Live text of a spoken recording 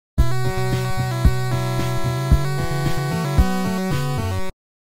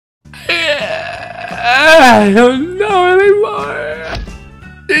I don't know anymore.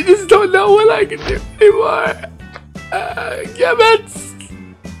 I just don't know what I can do anymore. Gibbets!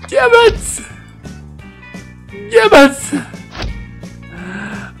 Gibbets! Gibbets!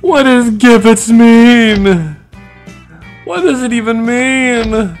 What does Gibbets mean? What does it even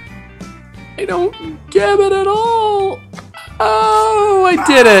mean? I don't get it at all. Oh, I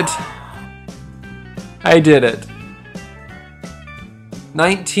did it. I did it.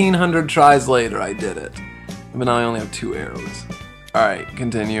 1900 tries later, I did it. But now I only have 2 arrows. Alright,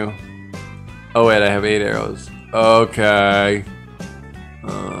 continue. Oh wait, I have 8 arrows. Okay.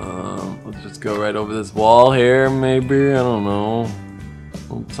 Let's just go right over this wall here, maybe. I don't know.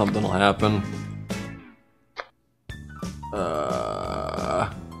 Something will happen.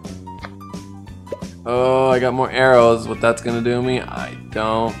 Oh, I got more arrows. What that's gonna do to me, I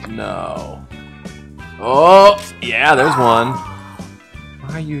don't know. Oh, yeah, there's one.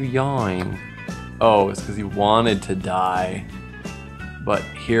 Why are you yawning? Oh, it's because he wanted to die. But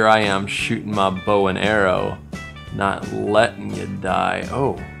here I am shooting my bow and arrow, not letting you die.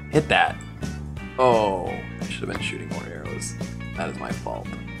 Oh, hit that. Oh, I should have been shooting more arrows. That is my fault.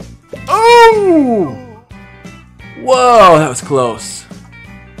 Oh! Whoa, that was close.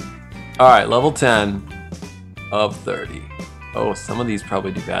 Alright, level 10 of 30. Oh, some of these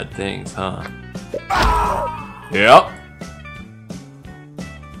probably do bad things, huh? Yep.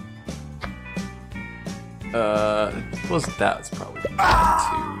 That's probably bad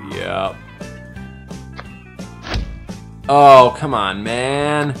too, yep. Oh, come on,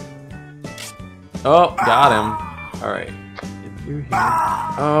 man. Oh, got him. Alright. Get through here.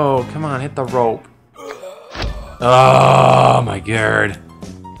 Oh, come on, hit the rope. Oh my god.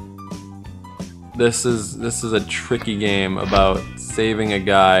 This is a tricky game about saving a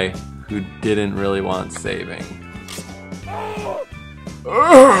guy who didn't really want saving.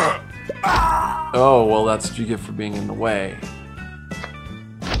 Oh, well, that's what you get for being in the way.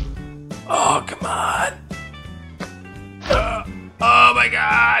 Oh, come on. Oh my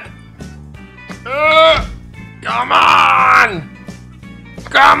god. Come on.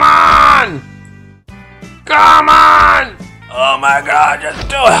 Come on. Come on. Oh my god, just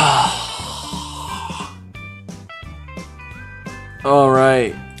do it.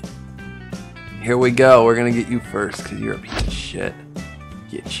 Alright. Here we go. We're gonna get you first because you're a piece of shit.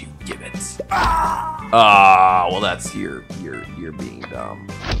 Get you, Gibbets. Ah, well that's you're being dumb.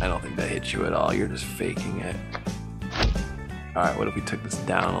 I don't think that hit you at all. You're just faking it. Alright, what if we took this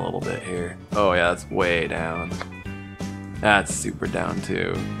down a little bit here? Oh yeah, that's way down. That's super down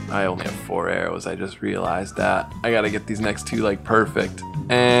too. I only have 4 arrows, I just realized that. I gotta get these next 2 like perfect.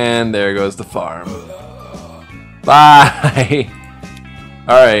 And there goes the farm. Bye!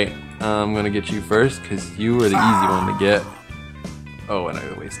 Alright, I'm gonna get you first because you were the easy one to get. Oh, and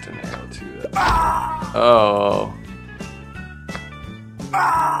I wasted an arrow too. Oh.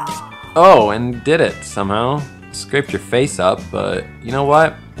 Oh, and did it somehow. Scraped your face up, but you know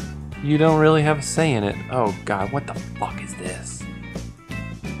what? You don't really have a say in it. Oh god, what the fuck is this?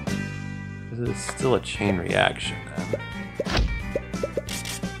 This is still a chain reaction, then.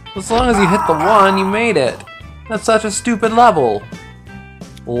 As long as you hit the 1, you made it. That's such a stupid level.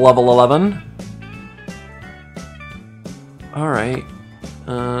 Level 11. Alright.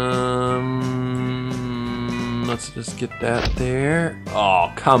 Let's just get that there.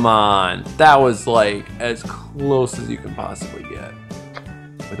 Oh, come on. That was like as close as you can possibly get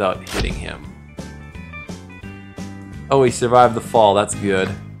without hitting him. Oh, he survived the fall. That's good.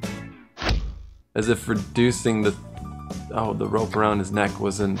 As if reducing the rope around his neck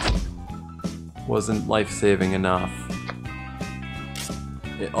wasn't life-saving enough.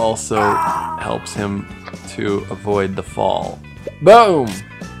 It also helps him to avoid the fall. Boom!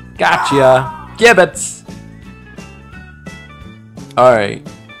 Gotcha! Gibbets! Alright.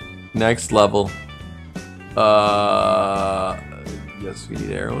 Next level. Yes, we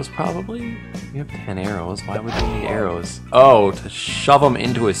need arrows probably? We have 10 arrows. Why would we need arrows? Oh, to shove them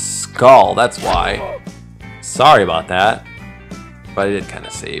into his skull. That's why. Sorry about that. But I did kind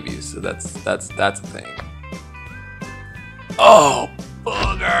of save you, so that's a thing. Oh,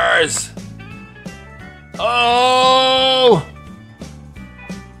 boogers! Oh!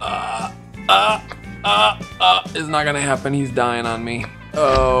 It's not gonna happen. He's dying on me.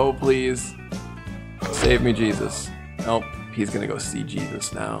 Oh, please. Save me, Jesus. Nope, he's gonna go see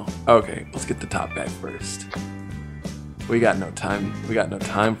Jesus now. Okay, let's get the top guy first. We got no time. We got no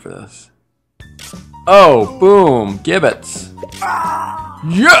time for this. Oh, boom, Gibbets.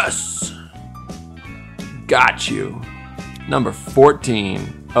 Yes! Got you. Number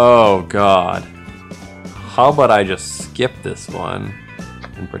 14. Oh god. How about I just skip this one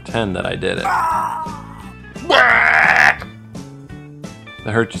and pretend that I did it?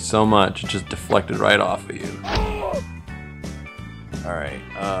 That hurt you so much, it just deflected right off of you. Alright,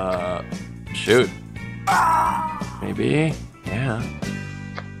 shoot. Maybe? Yeah.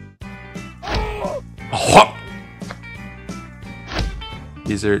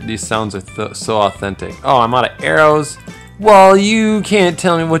 These sounds are so authentic. Oh, I'm out of arrows. Well, you can't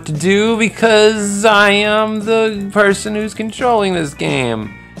tell me what to do because I am the person who's controlling this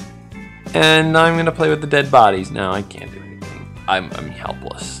game. And I'm gonna play with the dead bodies now. I can't do anything. I'm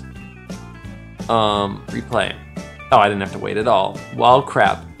helpless. Replay. Oh, I didn't have to wait at all. Well,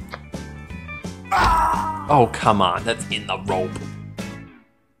 crap. Oh, come on. That's in the rope.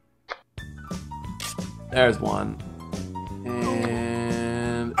 There's one.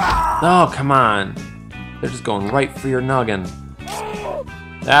 And... oh, come on. They're just going right for your noggin.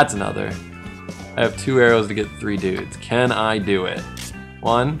 That's another. I have 2 arrows to get 3 dudes. Can I do it?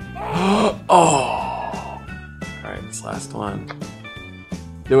 1. Oh! Alright, this last one.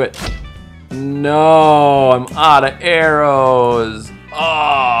 Do it. No, I'm out of arrows.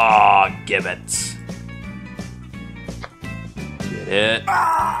 Oh, gibbets. Get it.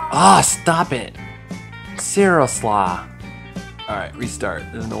 Ah, stop it. Seriously. Alright, restart.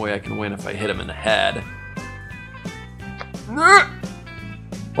 There's no way I can win if I hit him in the head.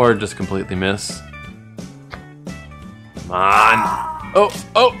 Or just completely miss. Come on.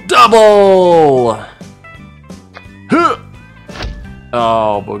 Oh, double!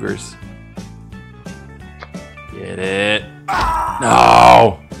 Oh, boogers. Get it.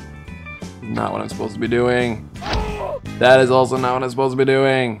 No! Not what I'm supposed to be doing. That is also not what I'm supposed to be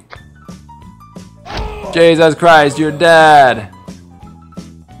doing. Jesus Christ, you're dead!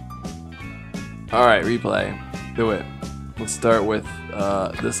 Alright, replay. Do it. Let's start with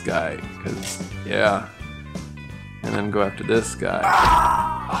this guy, because, yeah. And then go after this guy.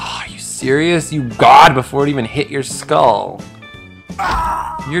 Oh, are you serious? You god before it even hit your skull.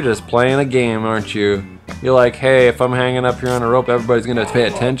 You're just playing a game, aren't you? You're like, hey, if I'm hanging up here on a rope, everybody's gonna pay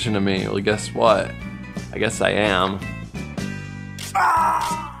attention to me. Well, guess what? I guess I am.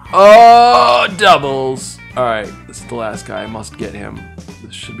 Oh, doubles! Alright, this is the last guy. I must get him.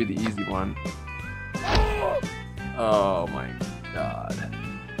 This should be the easy one. Oh my god.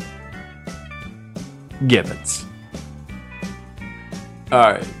 Gibbets.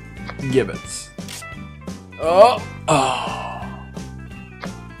 Alright, gibbets. Oh!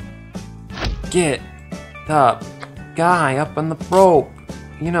 Get the guy up on the rope.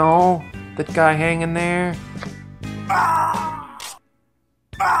 You know, that guy hanging there.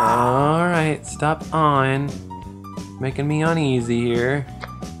 Alright, stop on. Making me uneasy here.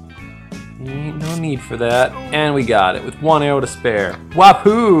 Ain't no need for that. And we got it with 1 arrow to spare.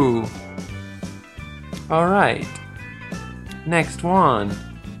 Wahoo! Alright. Next one.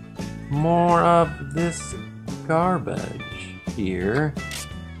 More of this garbage here.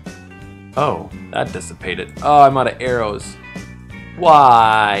 Oh, that dissipated. Oh, I'm out of arrows.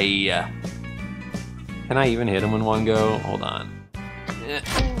 Why? Can I even hit him in one go? Hold on.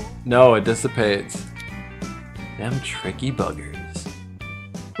 No, it dissipates. Them tricky buggers.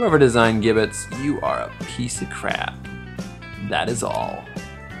 Whoever designed Gibbets, you are a piece of crap. That is all.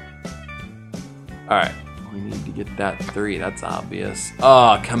 Alright, we need to get that 3, that's obvious.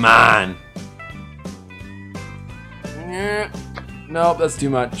 Oh, come on! Nope, that's too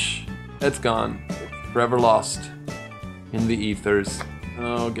much. It's gone. Forever lost in the ethers.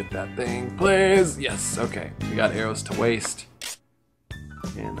 Oh, get that thing, please! Yes, okay. We got arrows to waste.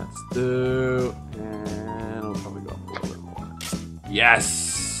 And that's two. And we'll probably go up a little bit more. Yes!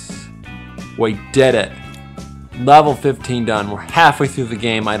 We did it! Level 15 done. We're halfway through the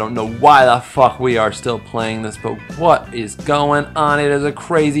game. I don't know why the fuck we are still playing this, but what is going on? It is a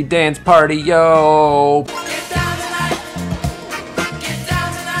crazy dance party, yo!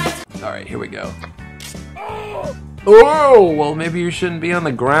 Alright, here we go. Oh, well maybe you shouldn't be on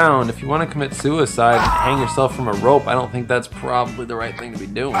the ground. If you want to commit suicide and hang yourself from a rope, I don't think that's probably the right thing to be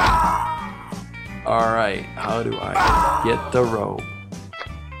doing. Alright, how do I get the rope?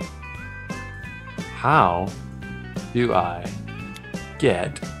 How do I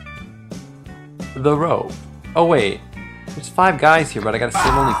get the rope? Oh wait, there's 5 guys here, but I gotta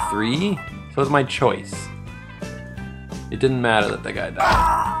save only 3? So it's my choice. It didn't matter that the guy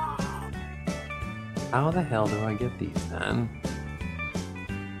died. How the hell do I get these then?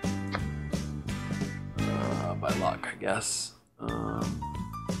 By luck, I guess.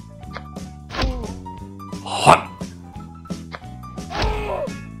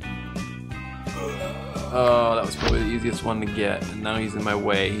 Oh, that was probably the easiest one to get, and now he's in my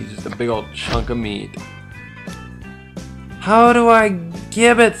way. He's just a big old chunk of meat. How do I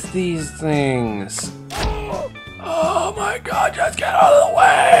gibbets these things? Oh my god, just get out of the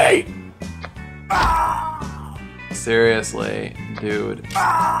way! Seriously, dude.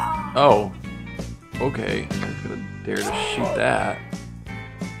 Oh. Okay, I was gonna dare to shoot that.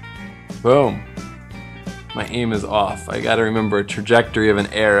 Boom. My aim is off. I gotta remember a trajectory of an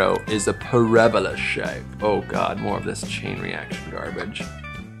arrow is a parabola shape. Oh god, more of this chain reaction garbage.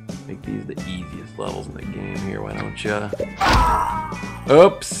 Make these the easiest levels in the game here, why don't ya?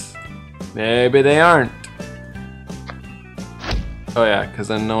 Oops. Maybe they aren't. Oh yeah,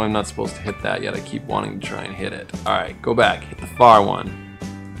 because I know I'm not supposed to hit that yet. I keep wanting to try and hit it. Alright, go back. Hit the far one.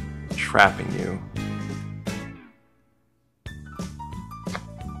 I'm trapping you.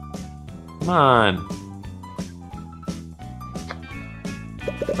 Come on.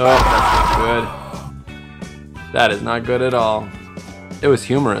 Oh, that's not good. That is not good at all. It was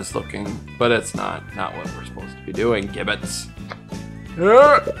humorous looking, but it's not what we're supposed to be doing, Gibbets.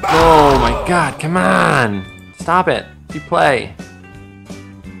 Oh my god, come on! Stop it. You play.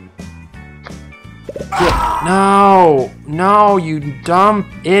 No! No, you dumb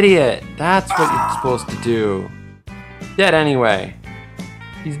idiot. That's what you're supposed to do. Dead anyway.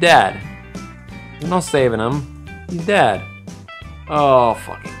 He's dead. There's no saving him. He's dead. Oh,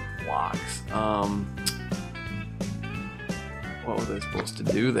 fucking blocks. What was I supposed to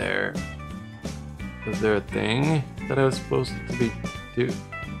do there? Was there a thing that I was supposed to be doing?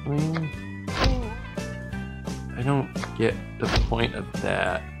 I don't get the point of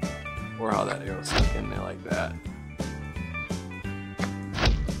that. Or how that arrow stuck in there like that.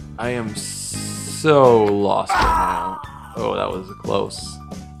 I am so lost right now. Oh, that was close.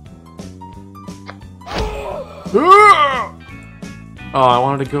 Oh, I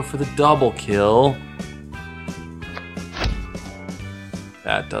wanted to go for the double kill.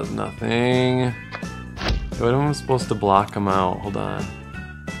 That does nothing. What am I supposed to block him out? Hold on.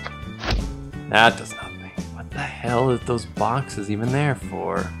 That does nothing. What the hell is those boxes even there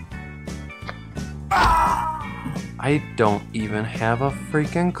for? I don't even have a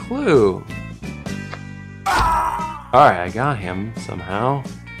freaking clue. Alright, I got him somehow.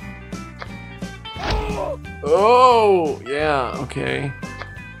 Oh, yeah, okay.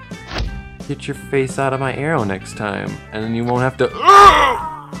 Get your face out of my arrow next time, and then you won't have to...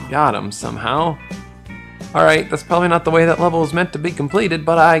 Got him somehow. Alright, that's probably not the way that level was meant to be completed,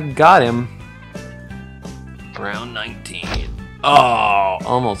 but I got him. Round 19. Oh,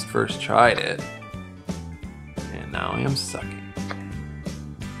 almost first tried it. And now I am sucking.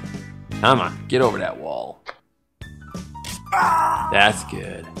 Come on, get over that wall. That's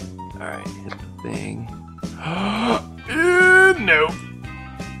good. Alright, hit the thing. Nope.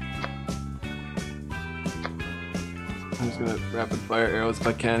 I'm just gonna rapid fire arrows if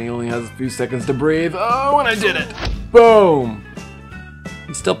I can. He only has a few seconds to breathe. Oh, and I did it! Boom!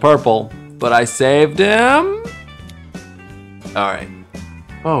 He's still purple, but I saved him. Alright.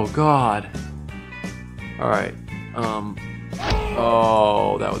 Oh, God. Alright.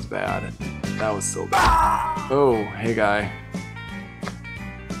 Oh, that was bad. That was so bad. Oh, hey, guy.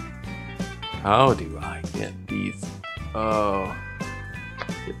 How do I get these? Oh.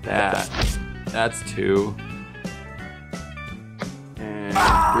 Get that. That's 2. And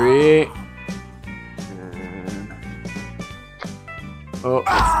 3. And... oh,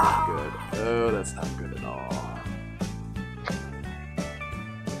 that's not good. Oh, that's not good at all.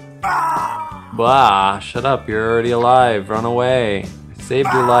 Blah, shut up, you're already alive, run away. I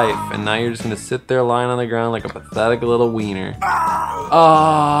saved your life, and now you're just gonna sit there lying on the ground like a pathetic little wiener.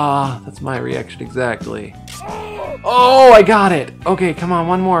 Ah, that's my reaction exactly. Oh, I got it! Okay, come on,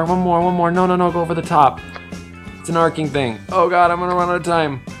 one more. No, go over the top. It's an arcing thing. Oh god, I'm gonna run out of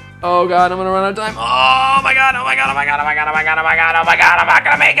time. Oh god, I'm gonna run out of time. Oh my god, I'm not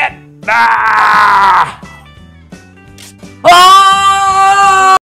gonna make it! Ah!